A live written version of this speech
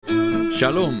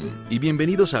Shalom y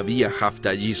bienvenidos a Vía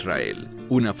Hafta Yisrael,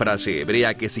 una frase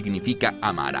hebrea que significa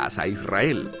amarás a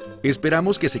Israel.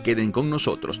 Esperamos que se queden con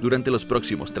nosotros durante los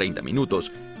próximos 30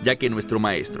 minutos, ya que nuestro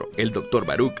maestro, el Dr.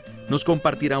 Baruch, nos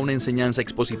compartirá una enseñanza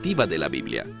expositiva de la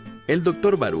Biblia. El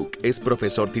Dr. Baruch es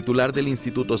profesor titular del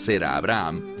Instituto Zera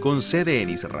Abraham, con sede en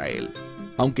Israel.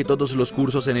 Aunque todos los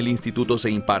cursos en el instituto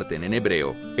se imparten en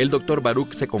hebreo, el Dr.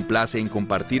 Baruch se complace en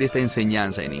compartir esta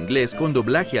enseñanza en inglés con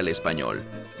doblaje al español.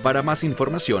 Para más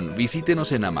información,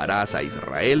 visítenos en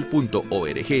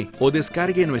amarazaisrael.org o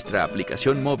descargue nuestra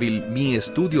aplicación móvil Mi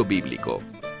Estudio Bíblico.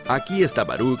 Aquí está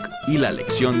Baruch y la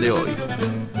lección de hoy.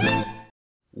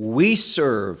 We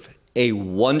serve a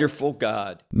wonderful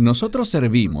God. Nosotros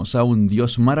servimos a un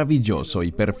Dios maravilloso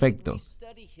y perfecto.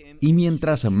 Y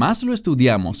mientras más lo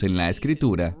estudiamos en la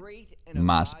Escritura,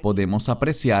 más podemos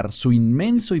apreciar su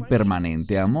inmenso y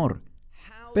permanente amor.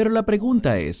 Pero la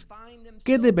pregunta es,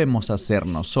 ¿qué debemos hacer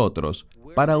nosotros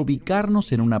para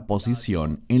ubicarnos en una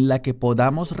posición en la que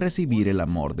podamos recibir el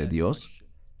amor de Dios?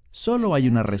 Solo hay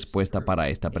una respuesta para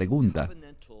esta pregunta: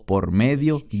 por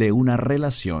medio de una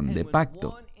relación de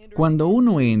pacto. Cuando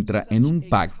uno entra en un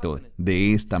pacto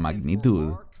de esta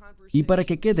magnitud, y para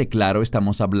que quede claro,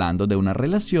 estamos hablando de una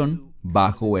relación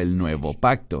bajo el nuevo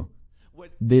pacto,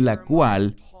 de la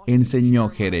cual enseñó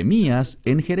Jeremías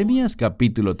en Jeremías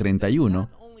capítulo 31,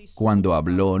 cuando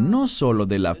habló no solo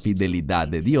de la fidelidad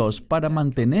de Dios para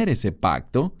mantener ese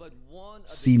pacto,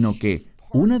 sino que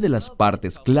una de las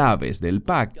partes claves del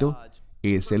pacto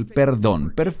es el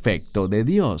perdón perfecto de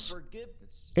Dios.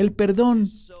 El perdón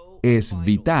es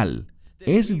vital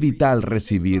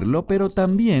recibirlo, pero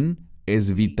también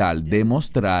es vital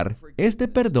demostrar este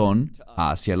perdón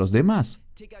hacia los demás.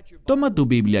 Toma tu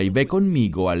Biblia y ve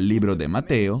conmigo al libro de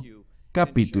Mateo,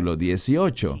 capítulo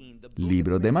 18.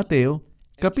 Libro de Mateo,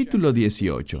 capítulo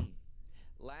 18.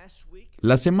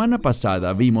 La semana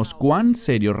pasada vimos cuán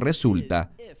serio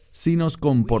resulta si nos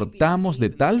comportamos de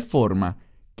tal forma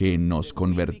que nos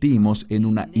convertimos en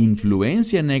una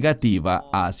influencia negativa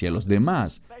hacia los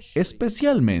demás,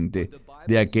 especialmente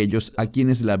de aquellos a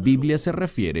quienes la Biblia se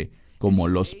refiere como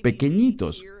los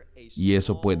pequeñitos, y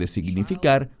eso puede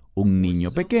significar un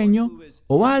niño pequeño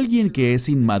o alguien que es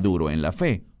inmaduro en la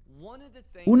fe.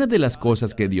 Una de las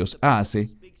cosas que Dios hace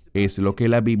es lo que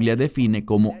la Biblia define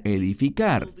como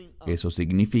edificar. Eso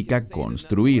significa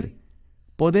construir.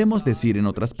 Podemos decir en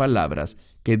otras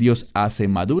palabras que Dios hace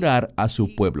madurar a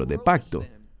su pueblo de pacto,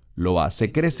 lo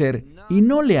hace crecer y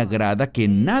no le agrada que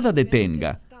nada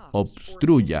detenga,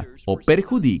 obstruya o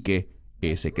perjudique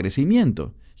ese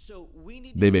crecimiento.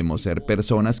 Debemos ser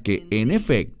personas que, en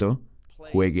efecto,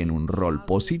 jueguen un rol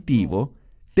positivo,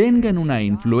 tengan una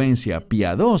influencia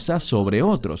piadosa sobre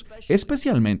otros,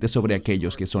 especialmente sobre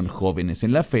aquellos que son jóvenes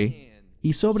en la fe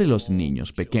y sobre los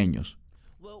niños pequeños.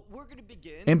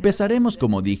 Empezaremos,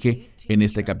 como dije, en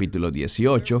este capítulo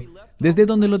 18, desde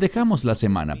donde lo dejamos la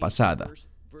semana pasada.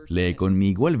 Lee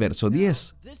conmigo el verso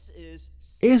 10.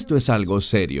 Esto es algo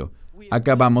serio.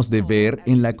 Acabamos de ver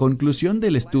en la conclusión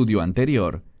del estudio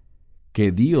anterior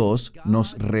que Dios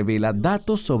nos revela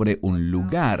datos sobre un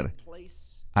lugar,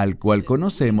 al cual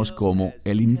conocemos como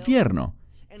el infierno,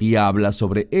 y habla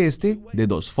sobre este de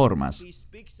dos formas.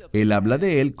 Él habla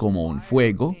de él como un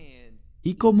fuego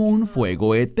y como un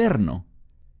fuego eterno.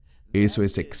 Eso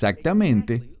es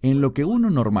exactamente en lo que uno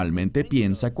normalmente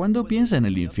piensa cuando piensa en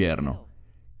el infierno,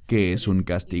 que es un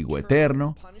castigo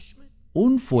eterno,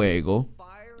 un fuego,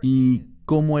 y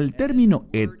como el término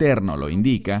eterno lo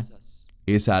indica,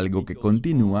 es algo que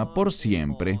continúa por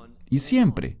siempre y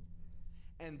siempre.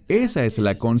 Esa es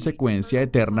la consecuencia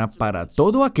eterna para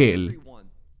todo aquel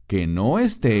que no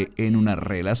esté en una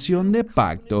relación de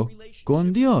pacto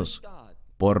con Dios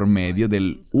por medio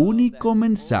del único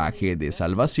mensaje de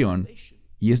salvación,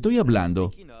 y estoy hablando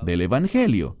del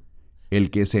Evangelio, el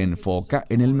que se enfoca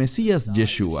en el Mesías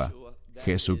Yeshua,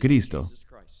 Jesucristo.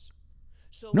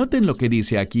 Noten lo que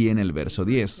dice aquí en el verso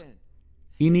 10.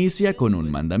 Inicia con un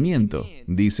mandamiento.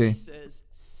 Dice,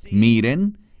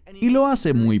 miren, y lo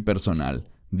hace muy personal.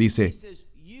 Dice,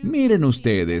 miren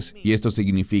ustedes, y esto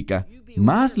significa,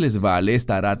 más les vale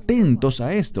estar atentos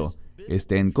a esto.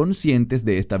 Estén conscientes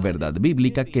de esta verdad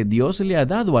bíblica que Dios le ha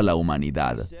dado a la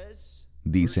humanidad.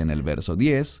 Dice en el verso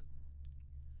 10,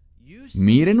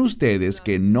 miren ustedes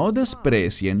que no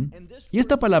desprecien, y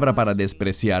esta palabra para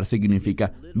despreciar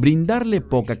significa brindarle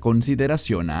poca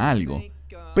consideración a algo.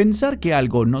 Pensar que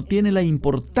algo no tiene la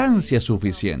importancia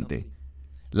suficiente.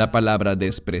 La palabra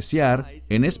despreciar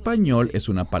en español es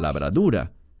una palabra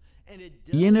dura,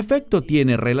 y en efecto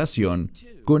tiene relación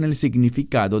con el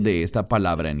significado de esta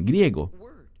palabra en griego.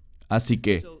 Así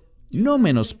que no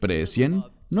menosprecien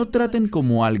No traten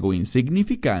como algo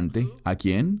insignificante. ¿A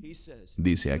quién?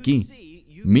 Dice aquí.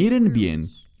 Miren bien,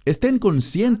 estén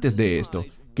conscientes de esto,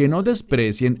 que no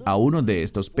desprecien a uno de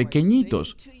estos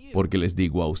pequeñitos, porque les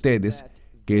digo a ustedes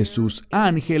que sus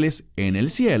ángeles en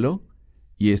el cielo,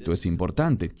 y esto es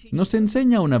importante, nos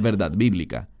enseña una verdad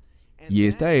bíblica, y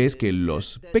esta es que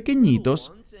los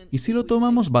pequeñitos, y si lo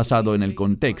tomamos basado en el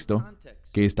contexto,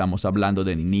 que estamos hablando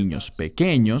de niños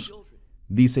pequeños,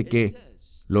 dice que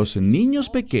los niños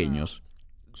pequeños,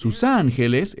 sus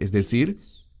ángeles, es decir,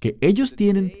 que ellos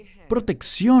tienen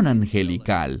protección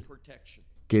angelical,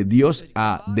 que Dios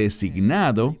ha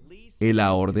designado, Él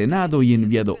ha ordenado y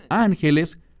enviado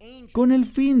ángeles con el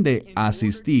fin de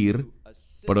asistir,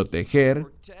 proteger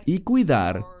y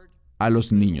cuidar a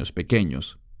los niños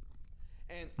pequeños.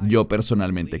 Yo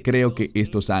personalmente creo que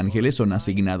estos ángeles son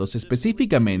asignados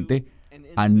específicamente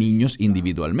a niños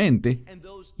individualmente,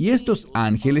 y estos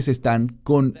ángeles están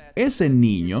con ese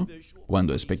niño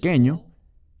cuando es pequeño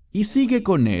y sigue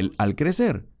con él al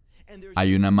crecer.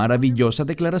 Hay una maravillosa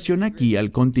declaración aquí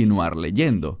al continuar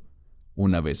leyendo.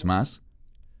 Una vez más,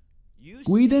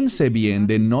 cuídense bien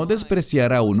de no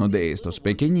despreciar a uno de estos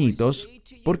pequeñitos,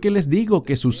 porque les digo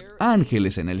que sus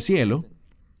ángeles en el cielo,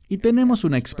 y tenemos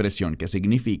una expresión que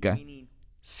significa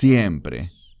siempre.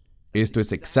 Esto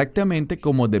es exactamente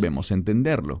como debemos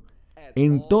entenderlo,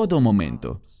 en todo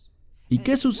momento. ¿Y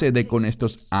qué sucede con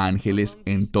estos ángeles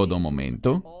en todo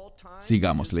momento?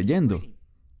 Sigamos leyendo.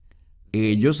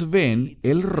 Ellos ven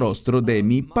el rostro de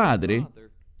mi Padre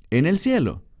en el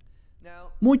cielo.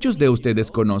 Muchos de ustedes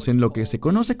conocen lo que se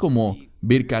conoce como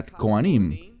Birkat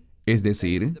Kohanim, es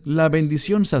decir, la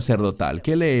bendición sacerdotal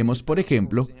que leemos, por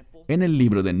ejemplo, en el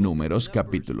libro de Números,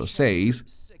 capítulo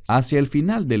 6, hacia el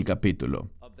final del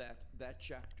capítulo,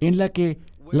 en la que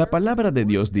la palabra de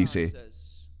Dios dice: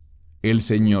 el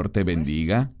Señor te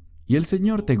bendiga y el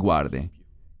Señor te guarde.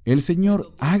 El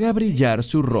Señor haga brillar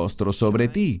su rostro sobre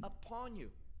ti.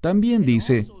 También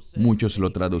dice, muchos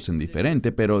lo traducen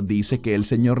diferente, pero dice que el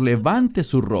Señor levante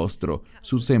su rostro,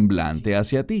 su semblante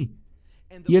hacia ti.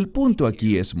 Y el punto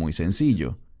aquí es muy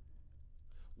sencillo.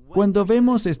 Cuando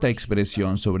vemos esta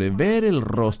expresión sobre ver el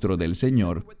rostro del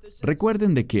Señor,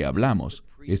 recuerden de qué hablamos.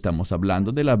 Estamos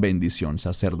hablando de la bendición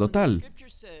sacerdotal.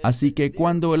 Así que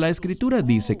cuando la Escritura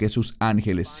dice que sus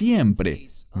ángeles siempre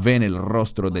ven el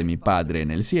rostro de mi Padre en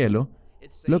el cielo,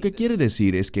 lo que quiere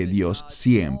decir es que Dios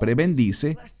siempre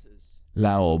bendice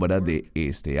la obra de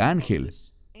este ángel,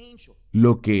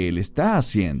 lo que Él está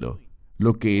haciendo,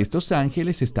 lo que estos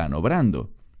ángeles están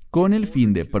obrando, con el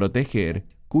fin de proteger,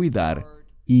 cuidar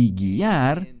y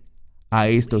guiar a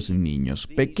estos niños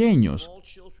pequeños,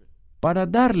 para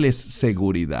darles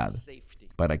seguridad.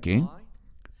 ¿Para qué?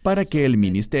 Para que el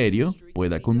ministerio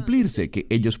pueda cumplirse, que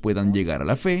ellos puedan llegar a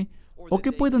la fe, o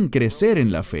que puedan crecer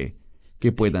en la fe,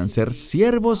 que puedan ser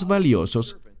siervos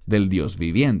valiosos del Dios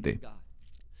viviente.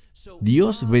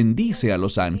 Dios bendice a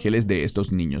los ángeles de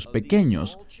estos niños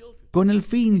pequeños, con el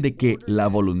fin de que la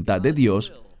voluntad de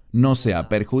Dios no sea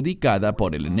perjudicada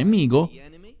por el enemigo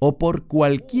o por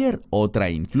cualquier otra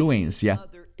influencia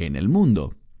en el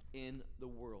mundo.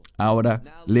 Ahora,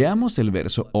 leamos el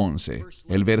verso 11.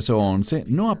 El verso 11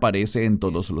 no aparece en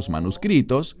todos los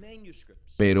manuscritos,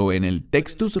 pero en el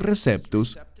Textus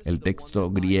Receptus, el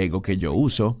texto griego que yo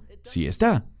uso, sí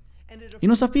está. Y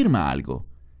nos afirma algo.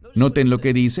 Noten lo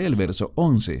que dice el verso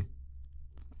 11.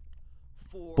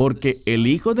 Porque el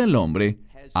Hijo del Hombre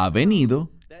ha venido,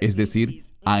 es decir,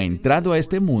 ha entrado a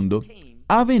este mundo,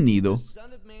 ha venido,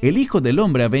 el Hijo del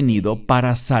Hombre ha venido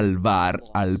para salvar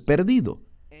al perdido.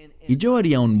 Y yo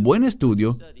haría un buen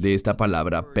estudio de esta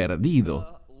palabra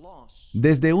perdido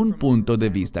desde un punto de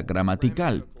vista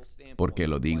gramatical. ¿Por qué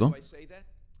lo digo?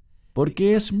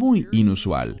 Porque es muy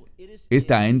inusual.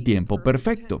 Está en tiempo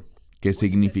perfecto. ¿Qué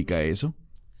significa eso?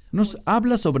 Nos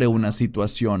habla sobre una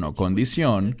situación o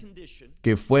condición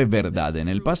que fue verdad en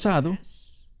el pasado,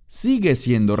 sigue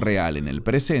siendo real en el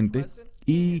presente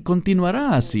y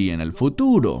continuará así en el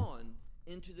futuro.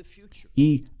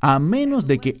 Y a menos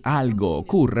de que algo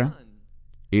ocurra,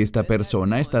 esta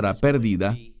persona estará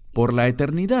perdida por la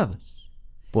eternidad.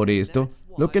 Por esto,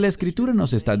 lo que la Escritura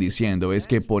nos está diciendo es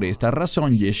que por esta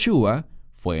razón Yeshua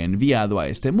fue enviado a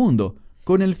este mundo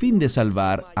con el fin de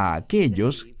salvar a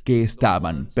aquellos que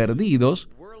estaban perdidos,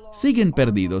 siguen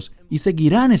perdidos y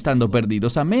seguirán estando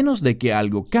perdidos a menos de que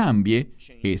algo cambie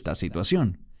esta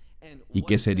situación. ¿Y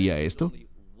qué sería esto?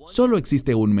 Solo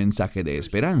existe un mensaje de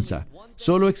esperanza.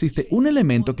 Solo existe un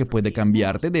elemento que puede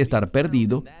cambiarte de estar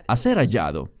perdido a ser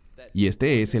hallado. Y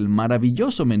este es el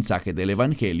maravilloso mensaje del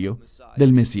Evangelio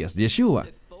del Mesías Yeshua,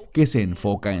 que se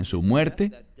enfoca en su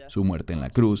muerte en la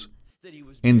cruz,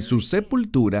 en su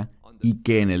sepultura y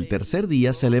que en el tercer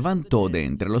día se levantó de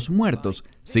entre los muertos,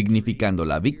 significando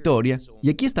la victoria, y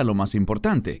aquí está lo más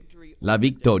importante, la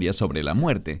victoria sobre la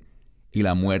muerte. Y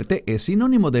la muerte es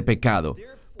sinónimo de pecado.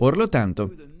 Por lo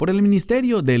tanto, por el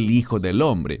ministerio del Hijo del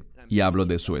Hombre, y hablo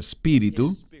de su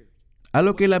Espíritu, a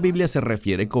lo que la Biblia se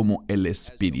refiere como el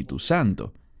Espíritu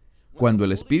Santo. Cuando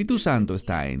el Espíritu Santo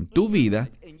está en tu vida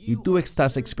y tú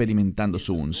estás experimentando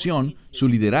su unción, su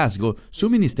liderazgo, su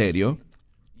ministerio,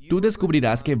 tú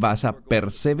descubrirás que vas a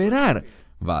perseverar,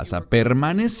 vas a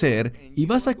permanecer y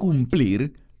vas a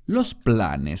cumplir los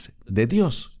planes de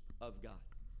Dios.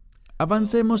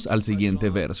 Avancemos al siguiente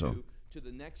verso.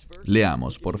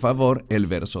 Leamos, por favor, el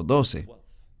verso 12.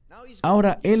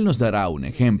 Ahora Él nos dará un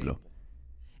ejemplo.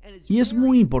 Y es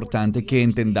muy importante que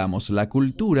entendamos la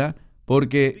cultura,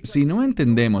 porque si no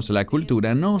entendemos la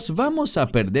cultura, nos vamos a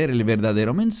perder el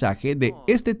verdadero mensaje de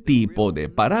este tipo de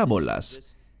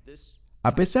parábolas.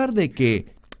 A pesar de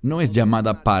que no es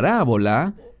llamada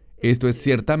parábola, esto es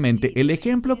ciertamente el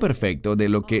ejemplo perfecto de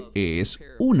lo que es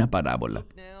una parábola.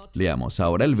 Leamos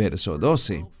ahora el verso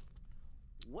 12.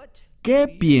 ¿Qué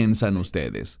piensan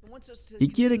ustedes? Y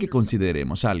quiere que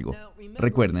consideremos algo.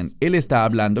 Recuerden, Él está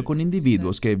hablando con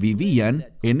individuos que vivían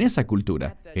en esa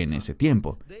cultura, en ese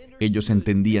tiempo. Ellos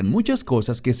entendían muchas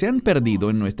cosas que se han perdido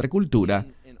en nuestra cultura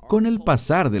con el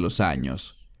pasar de los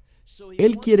años.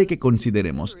 Él quiere que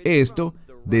consideremos esto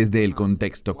desde el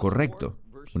contexto correcto.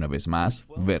 Una vez más,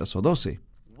 verso 12.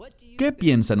 ¿Qué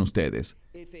piensan ustedes?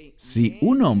 Si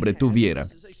un hombre tuviera,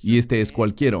 y este es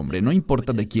cualquier hombre, no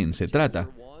importa de quién se trata,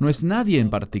 no es nadie en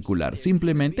particular,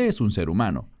 simplemente es un ser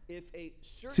humano.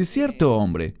 Si cierto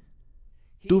hombre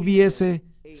tuviese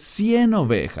 100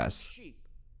 ovejas,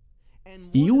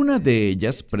 y una de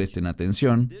ellas, presten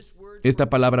atención, esta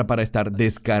palabra para estar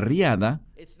descarriada,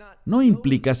 no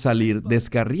implica salir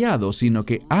descarriado, sino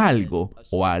que algo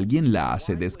o alguien la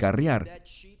hace descarriar.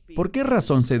 ¿Por qué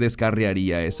razón se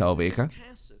descarriaría esa oveja?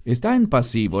 Está en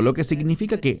pasivo, lo que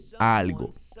significa que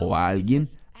algo o alguien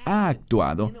ha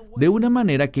actuado de una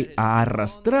manera que ha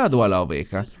arrastrado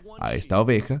a esta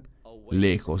oveja,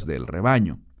 lejos del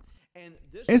rebaño.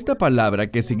 Esta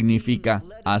palabra que significa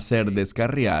hacer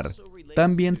descarriar,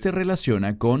 también se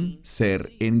relaciona con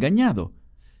ser engañado.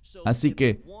 Así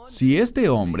que, si este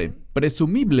hombre,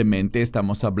 presumiblemente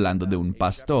estamos hablando de un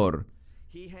pastor,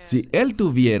 si él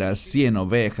tuviera 100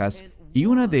 ovejas y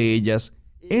una de ellas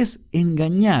es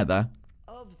engañada,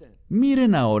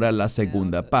 miren ahora la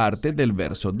segunda parte del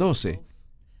verso 12.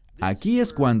 Aquí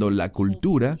es cuando la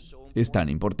cultura es tan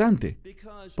importante,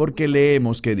 porque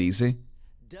leemos que dice,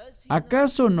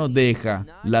 ¿acaso no deja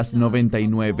las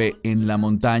 99 en la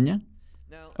montaña?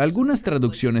 Algunas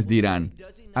traducciones dirán,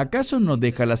 ¿acaso no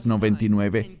deja las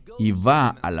 99 y va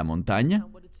a la montaña?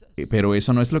 Pero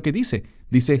eso no es lo que dice.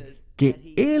 Dice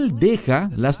que Él deja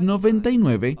las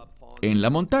 99 en la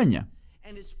montaña.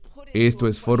 Esto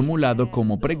es formulado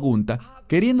como pregunta,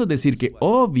 queriendo decir que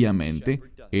obviamente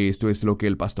esto es lo que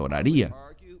el pastor haría.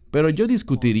 Pero yo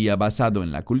discutiría, basado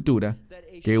en la cultura,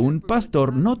 que un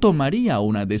pastor no tomaría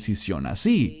una decisión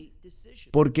así.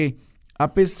 Porque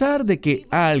a pesar de que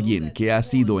alguien que ha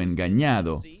sido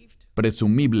engañado,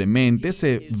 presumiblemente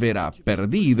se verá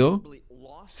perdido,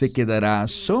 se quedará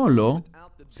solo,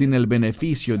 sin el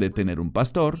beneficio de tener un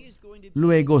pastor,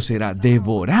 luego será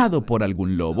devorado por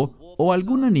algún lobo o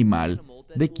algún animal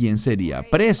de quien sería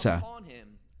presa,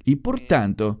 y por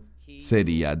tanto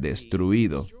sería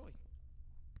destruido.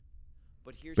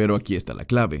 Pero aquí está la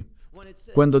clave.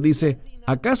 Cuando dice,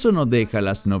 ¿acaso no deja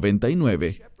las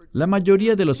 99? La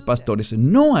mayoría de los pastores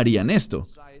no harían esto.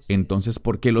 Entonces,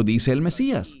 ¿por qué lo dice el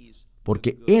Mesías?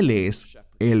 Porque Él es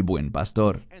el buen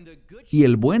pastor. Y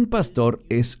el buen pastor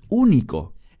es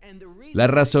único. La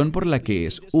razón por la que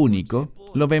es único,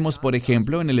 lo vemos por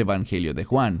ejemplo en el Evangelio de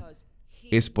Juan.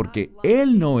 Es porque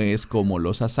Él no es como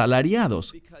los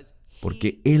asalariados,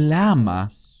 porque Él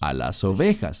ama a las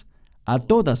ovejas, a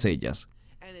todas ellas.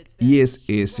 Y es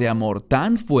ese amor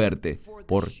tan fuerte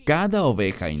por cada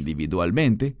oveja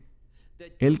individualmente,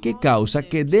 el que causa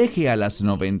que deje a las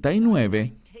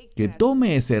 99, que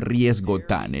tome ese riesgo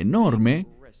tan enorme,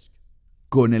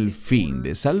 con el fin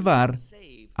de salvar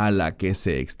a la que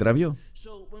se extravió.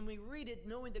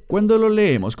 Cuando lo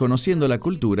leemos conociendo la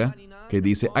cultura, que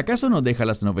dice, ¿acaso no deja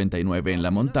las 99 en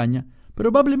la montaña?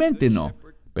 Probablemente no,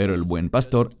 pero el buen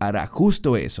pastor hará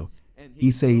justo eso,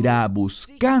 y se irá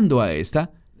buscando a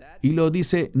esta, y lo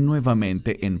dice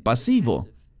nuevamente en pasivo,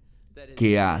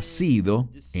 que ha sido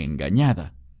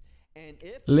engañada.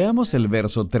 Leamos el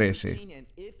verso 13.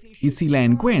 Y si la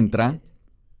encuentra,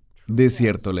 de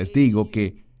cierto les digo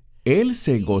que Él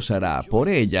se gozará por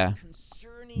ella,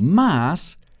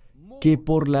 más que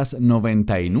por las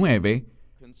 99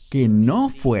 que no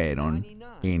fueron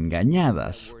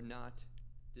engañadas.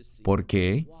 ¿Por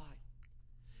qué?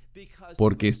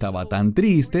 Porque estaba tan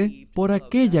triste por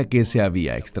aquella que se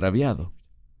había extraviado.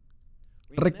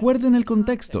 Recuerden el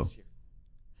contexto.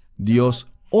 Dios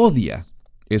odia.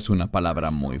 Es una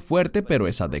palabra muy fuerte, pero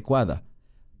es adecuada.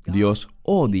 Dios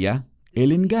odia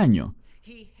el engaño.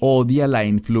 Odia la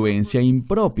influencia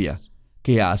impropia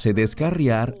que hace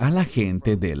descarriar a la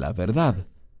gente de la verdad.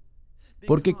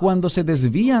 Porque cuando se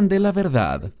desvían de la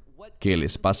verdad, ¿qué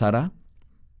les pasará?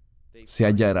 Se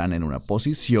hallarán en una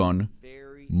posición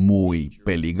muy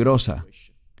peligrosa.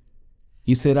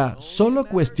 Y será solo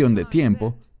cuestión de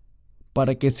tiempo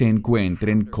para que se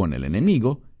encuentren con el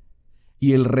enemigo,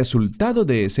 y el resultado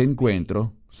de ese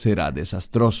encuentro será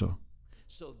desastroso.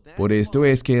 Por esto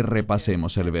es que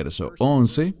repasemos el verso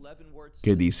 11,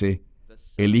 que dice,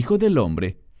 el Hijo del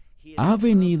Hombre ha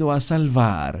venido a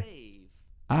salvar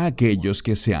a aquellos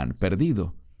que se han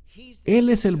perdido. Él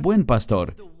es el buen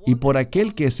pastor, y por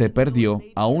aquel que se perdió,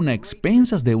 aun a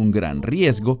expensas de un gran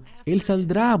riesgo, Él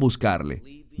saldrá a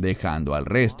buscarle, dejando al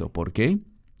resto. ¿Por qué?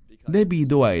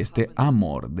 Debido a este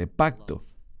amor de pacto.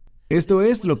 Esto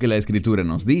es lo que la Escritura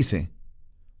nos dice.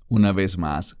 Una vez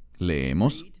más,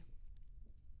 leemos.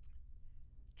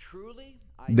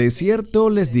 De cierto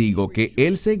les digo que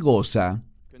Él se goza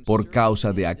por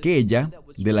causa de aquella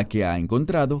de la que ha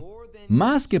encontrado,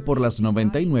 más que por las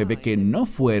 99 que no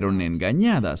fueron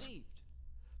engañadas.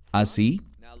 Así,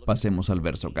 pasemos al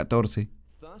verso 14.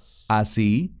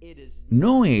 Así,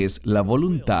 no es la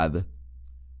voluntad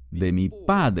de mi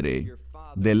Padre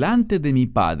delante de mi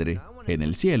Padre en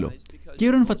el cielo.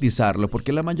 Quiero enfatizarlo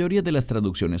porque la mayoría de las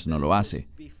traducciones no lo hace.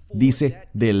 Dice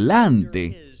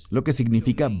delante, lo que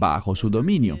significa bajo su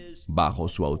dominio, bajo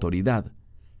su autoridad.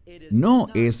 No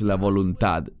es la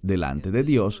voluntad delante de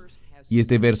Dios, y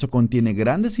este verso contiene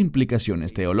grandes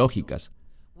implicaciones teológicas.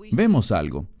 Vemos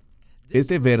algo.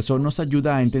 Este verso nos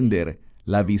ayuda a entender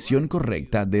la visión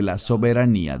correcta de la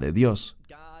soberanía de Dios.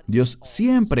 Dios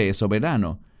siempre es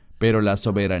soberano, pero la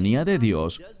soberanía de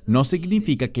Dios no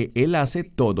significa que Él hace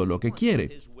todo lo que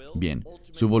quiere. Bien,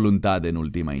 su voluntad en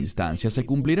última instancia se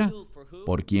cumplirá.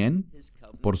 ¿Por quién?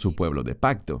 Por su pueblo de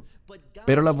pacto.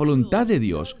 Pero la voluntad de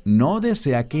Dios no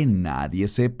desea que nadie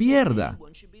se pierda.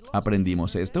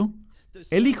 ¿Aprendimos esto?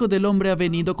 El Hijo del Hombre ha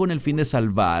venido con el fin de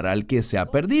salvar al que se ha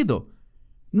perdido.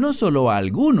 No solo a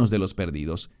algunos de los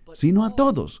perdidos, sino a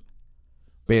todos.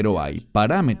 Pero hay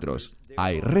parámetros,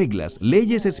 hay reglas,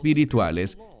 leyes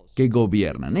espirituales que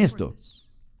gobiernan esto.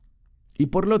 Y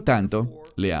por lo tanto,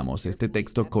 leamos este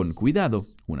texto con cuidado,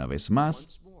 una vez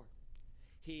más.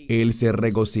 Él se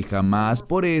regocija más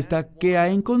por esta que ha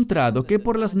encontrado que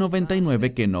por las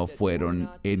 99 que no fueron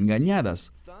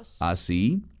engañadas.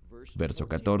 Así, verso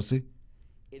 14,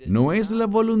 no es la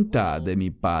voluntad de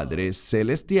mi Padre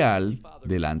Celestial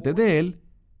delante de Él,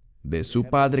 de su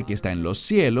Padre que está en los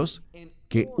cielos,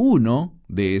 que uno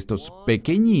de estos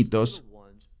pequeñitos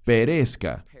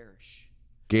perezca,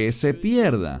 que se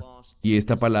pierda. Y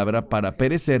esta palabra para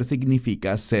perecer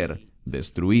significa ser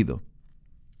destruido.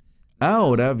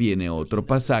 Ahora viene otro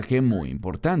pasaje muy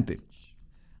importante.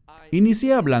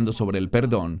 Inicié hablando sobre el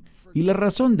perdón, y la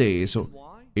razón de eso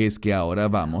es que ahora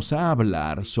vamos a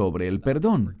hablar sobre el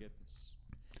perdón.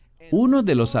 Uno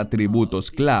de los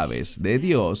atributos claves de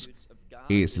Dios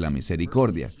es la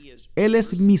misericordia. Él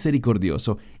es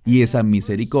misericordioso, y esa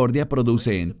misericordia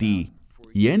produce en ti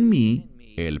y en mí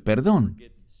el perdón.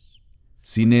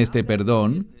 Sin este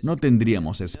perdón, no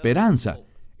tendríamos esperanza.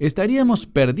 Estaríamos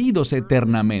perdidos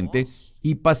eternamente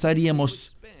y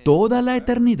pasaríamos toda la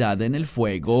eternidad en el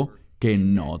fuego que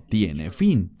no tiene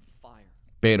fin.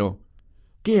 Pero,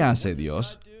 ¿qué hace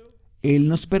Dios? Él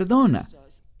nos perdona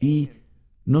y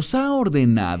nos ha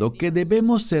ordenado que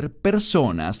debemos ser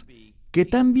personas que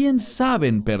también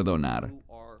saben perdonar.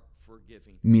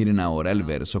 Miren ahora el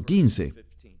verso 15.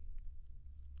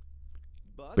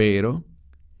 Pero,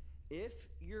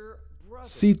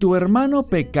 si tu hermano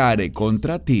pecare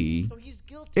contra ti,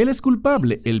 él es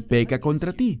culpable, él peca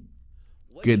contra ti.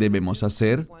 ¿Qué debemos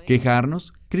hacer?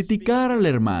 ¿Quejarnos? ¿Criticar al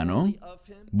hermano?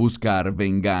 ¿Buscar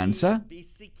venganza?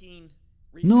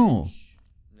 No,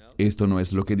 esto no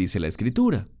es lo que dice la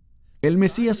Escritura. El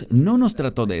Mesías no nos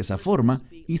trató de esa forma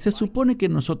y se supone que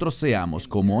nosotros seamos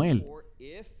como Él.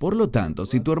 Por lo tanto,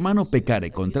 si tu hermano pecare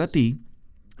contra ti,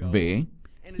 ve,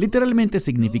 literalmente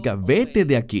significa vete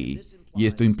de aquí. Y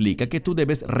esto implica que tú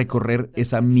debes recorrer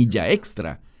esa milla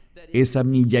extra, esa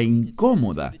milla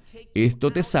incómoda.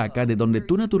 Esto te saca de donde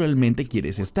tú naturalmente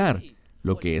quieres estar,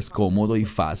 lo que es cómodo y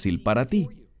fácil para ti.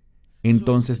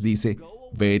 Entonces dice,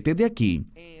 vete de aquí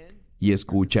y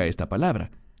escucha esta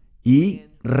palabra. y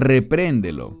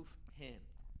repréndelo.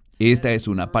 Esta es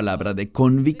una palabra de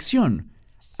convicción.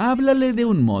 Háblale de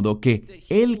un modo que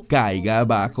él caiga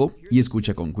abajo, y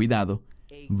escucha con cuidado,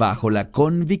 bajo la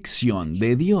convicción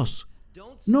de Dios.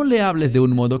 No le hables de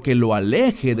un modo que lo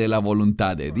aleje de la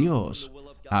voluntad de Dios.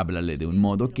 Háblale de un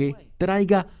modo que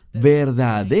traiga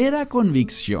verdadera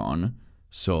convicción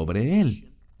sobre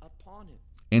él.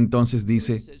 Entonces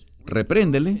dice,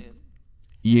 repréndele,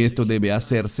 y esto debe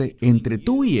hacerse entre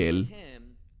tú y él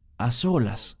a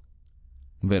solas.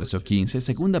 Verso 15,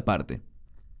 segunda parte.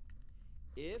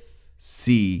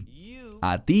 Si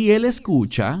a ti él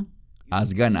escucha,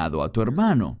 has ganado a tu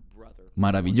hermano.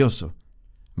 Maravilloso.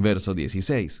 Verso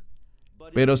 16.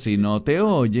 Pero si no te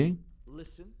oye,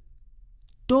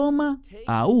 toma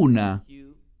a una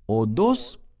o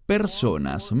dos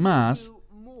personas más,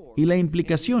 y la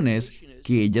implicación es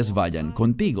que ellas vayan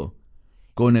contigo,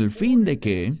 con el fin de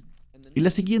que, y la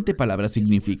siguiente palabra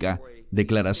significa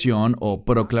declaración o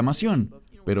proclamación.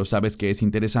 Pero ¿sabes qué es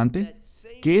interesante?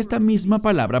 Que esta misma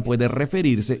palabra puede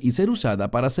referirse y ser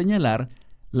usada para señalar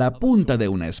la punta de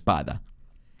una espada.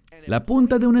 La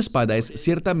punta de una espada es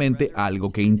ciertamente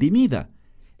algo que intimida.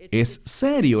 Es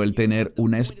serio el tener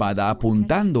una espada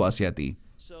apuntando hacia ti.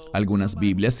 Algunas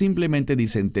Biblias simplemente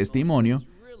dicen testimonio,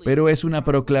 pero es una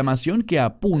proclamación que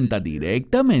apunta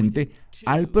directamente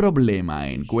al problema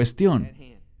en cuestión.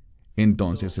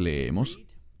 Entonces leemos,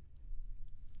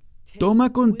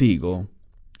 toma contigo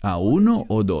a uno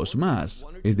o dos más,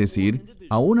 es decir,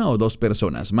 a una o dos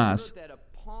personas más,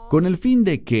 con el fin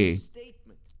de que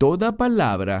toda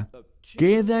palabra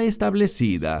queda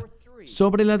establecida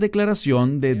sobre la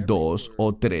declaración de dos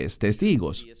o tres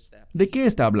testigos. ¿De qué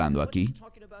está hablando aquí?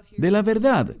 De la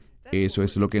verdad. Eso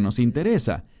es lo que nos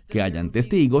interesa, que hayan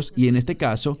testigos y en este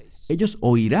caso, ellos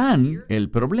oirán el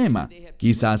problema.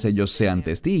 Quizás ellos sean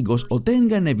testigos o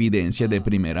tengan evidencia de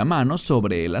primera mano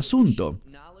sobre el asunto.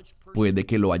 Puede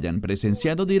que lo hayan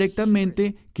presenciado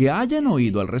directamente, que hayan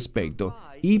oído al respecto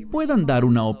y puedan dar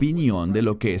una opinión de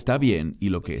lo que está bien y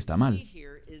lo que está mal.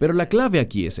 Pero la clave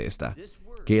aquí es esta,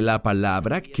 que la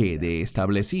palabra quede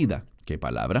establecida. ¿Qué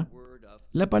palabra?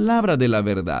 La palabra de la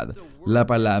verdad, la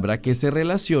palabra que se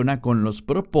relaciona con los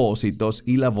propósitos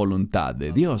y la voluntad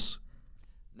de Dios.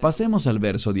 Pasemos al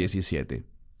verso 17.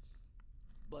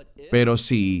 Pero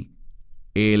si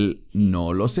él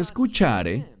no los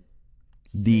escuchare,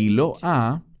 dilo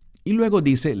a, y luego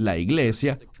dice la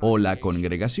iglesia o la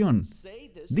congregación.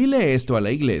 Dile esto a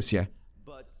la iglesia.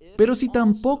 Pero si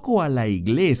tampoco a la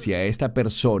iglesia esta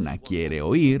persona quiere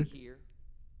oír,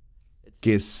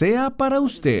 que sea para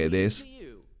ustedes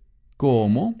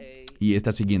como, y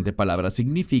esta siguiente palabra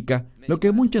significa lo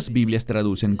que muchas Biblias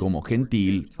traducen como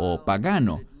gentil o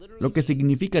pagano. Lo que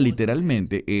significa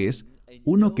literalmente es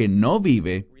uno que no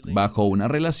vive bajo una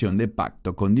relación de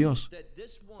pacto con Dios.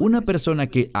 Una persona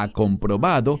que ha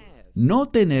comprobado no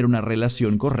tener una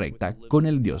relación correcta con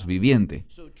el Dios viviente.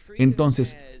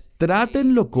 Entonces,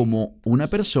 trátenlo como una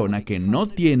persona que no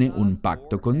tiene un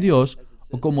pacto con Dios,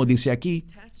 o como dice aquí,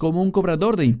 como un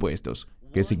cobrador de impuestos.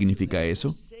 ¿Qué significa eso?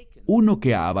 Uno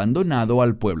que ha abandonado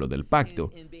al pueblo del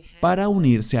pacto para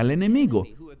unirse al enemigo,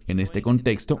 en este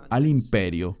contexto, al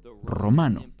imperio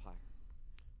romano.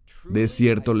 De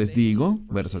cierto les digo,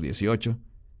 verso 18,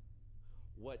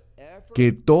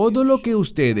 que todo lo que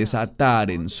ustedes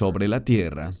ataren sobre la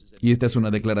tierra, y esta es una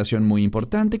declaración muy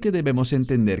importante que debemos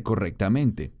entender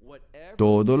correctamente,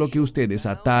 todo lo que ustedes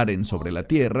ataren sobre la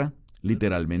tierra,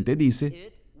 literalmente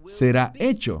dice, será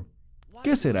hecho.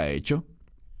 ¿Qué será hecho?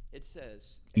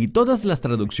 Y todas las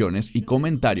traducciones y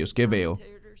comentarios que veo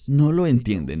no lo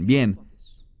entienden bien.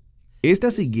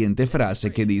 Esta siguiente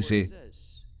frase que dice,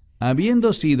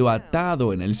 habiendo sido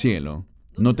atado en el cielo,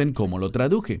 noten cómo lo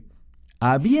traduje.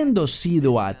 Habiendo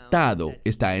sido atado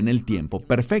está en el tiempo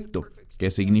perfecto. ¿Qué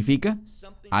significa?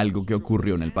 Algo que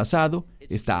ocurrió en el pasado,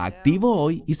 está activo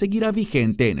hoy y seguirá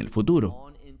vigente en el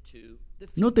futuro.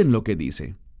 Noten lo que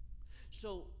dice.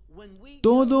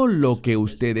 Todo lo que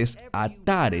ustedes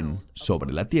ataren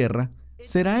sobre la tierra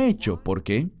será hecho. ¿Por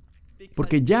qué?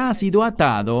 Porque ya ha sido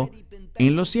atado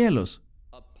en los cielos.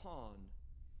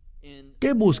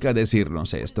 ¿Qué busca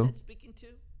decirnos esto?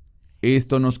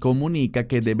 Esto nos comunica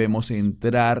que debemos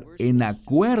entrar en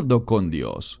acuerdo con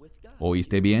Dios.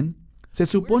 ¿Oíste bien? Se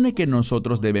supone que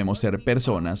nosotros debemos ser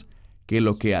personas que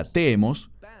lo que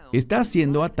atemos está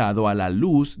siendo atado a la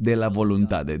luz de la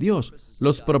voluntad de Dios,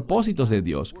 los propósitos de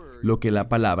Dios, lo que la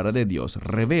palabra de Dios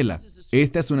revela.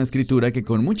 Esta es una escritura que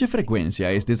con mucha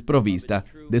frecuencia es desprovista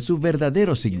de su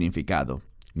verdadero significado.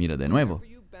 Mira de nuevo.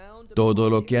 Todo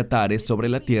lo que atares sobre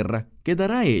la tierra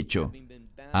quedará hecho,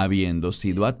 habiendo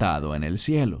sido atado en el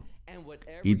cielo.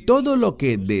 y todo lo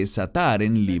que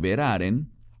desataren,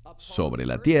 liberaren sobre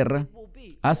la tierra,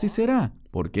 así será.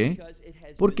 ¿Por qué?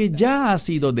 Porque ya ha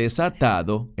sido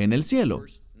desatado en el cielo.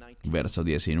 Verso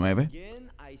 19.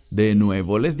 De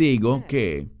nuevo les digo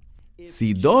que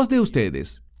si dos de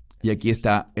ustedes, y aquí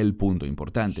está el punto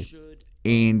importante,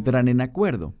 entran en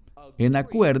acuerdo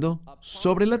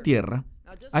sobre la tierra.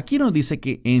 Aquí no dice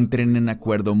que entren en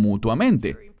acuerdo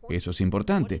mutuamente. Eso es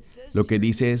importante. Lo que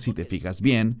dice, si te fijas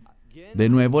bien, de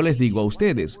nuevo les digo a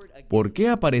ustedes, ¿por qué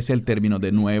aparece el término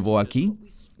de nuevo aquí?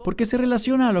 Porque se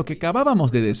relaciona a lo que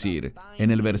acabábamos de decir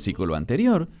en el versículo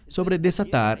anterior sobre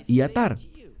desatar y atar.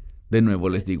 De nuevo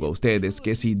les digo a ustedes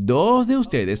que si dos de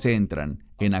ustedes entran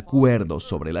en acuerdo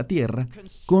sobre la tierra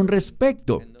con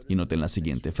respecto, y noten la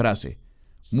siguiente frase,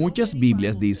 muchas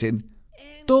Biblias dicen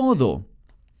todo.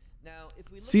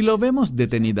 Si lo vemos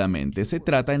detenidamente, se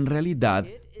trata en realidad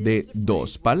de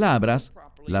dos palabras.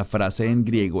 La frase en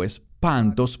griego es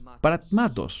pantos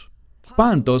pragmatos.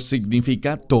 Pantos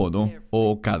significa todo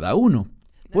o cada uno.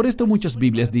 Por esto muchas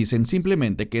Biblias dicen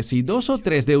simplemente que si dos o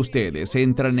tres de ustedes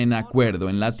entran en acuerdo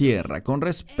en la tierra con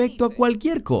respecto a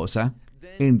cualquier cosa,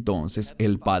 entonces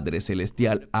el Padre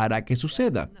Celestial hará que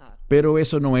suceda. Pero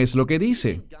eso no es lo que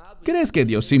dice. ¿Crees que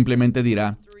Dios simplemente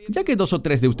dirá, ya que dos o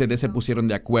tres de ustedes se pusieron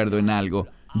de acuerdo en algo,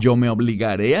 yo me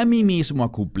obligaré a mí mismo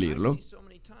a cumplirlo?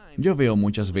 Yo veo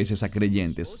muchas veces a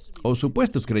creyentes, o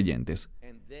supuestos creyentes,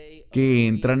 que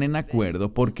entran en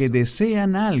acuerdo porque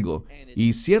desean algo,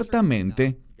 y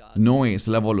ciertamente no es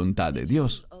la voluntad de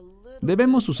Dios.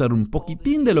 Debemos usar un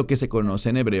poquitín de lo que se conoce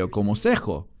en hebreo como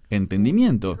sejo,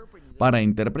 entendimiento, para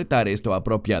interpretar esto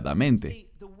apropiadamente.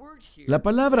 La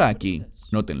palabra aquí,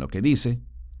 noten lo que dice,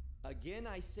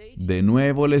 de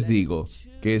nuevo les digo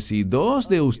que si dos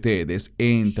de ustedes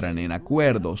entran en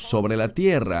acuerdo sobre la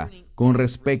tierra con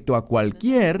respecto a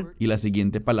cualquier, y la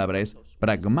siguiente palabra es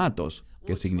pragmatos,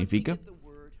 ¿qué significa?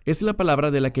 Es la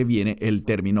palabra de la que viene el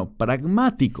término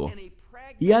pragmático.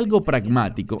 Y algo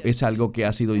pragmático es algo que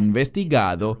ha sido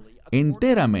investigado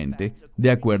enteramente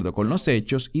de acuerdo con los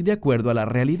hechos y de acuerdo a la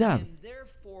realidad.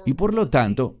 Y por lo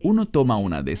tanto, uno toma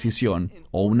una decisión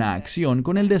o una acción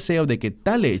con el deseo de que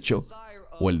tal hecho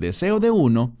o el deseo de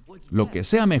uno, lo que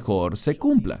sea mejor, se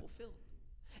cumpla.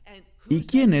 ¿Y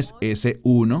quién es ese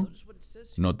uno?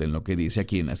 Noten lo que dice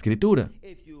aquí en la Escritura.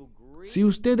 Si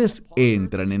ustedes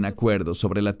entran en acuerdo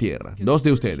sobre la tierra, dos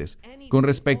de ustedes, con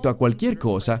respecto a cualquier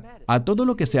cosa, a todo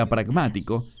lo que sea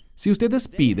pragmático, si ustedes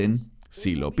piden,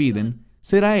 si lo piden,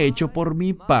 será hecho por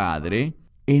mi Padre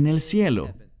en el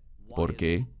cielo. ¿Por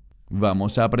qué?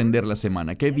 Vamos a aprender la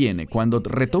semana que viene, cuando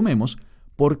retomemos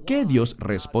por qué Dios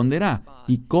responderá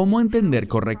y cómo entender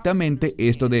correctamente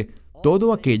esto de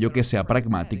todo aquello que sea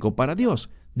pragmático para Dios,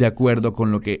 de acuerdo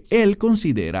con lo que Él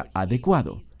considera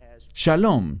adecuado.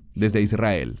 Shalom desde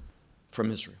Israel.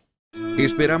 From Israel.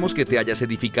 Esperamos que te hayas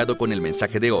edificado con el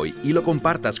mensaje de hoy y lo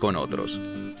compartas con otros.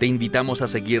 Te invitamos a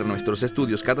seguir nuestros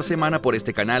estudios cada semana por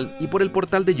este canal y por el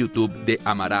portal de YouTube de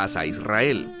Amarás a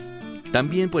Israel.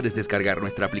 También puedes descargar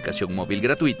nuestra aplicación móvil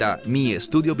gratuita, Mi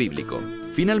Estudio Bíblico.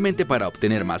 Finalmente, para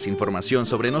obtener más información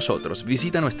sobre nosotros,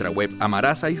 visita nuestra web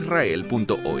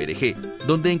amarasaisrael.org,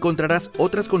 donde encontrarás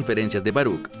otras conferencias de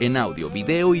Baruch en audio,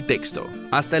 video y texto.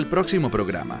 Hasta el próximo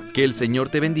programa. Que el Señor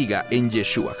te bendiga en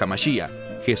Yeshua HaMashiach,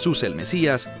 Jesús el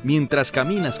Mesías, mientras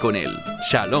caminas con Él.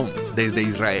 Shalom desde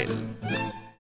Israel.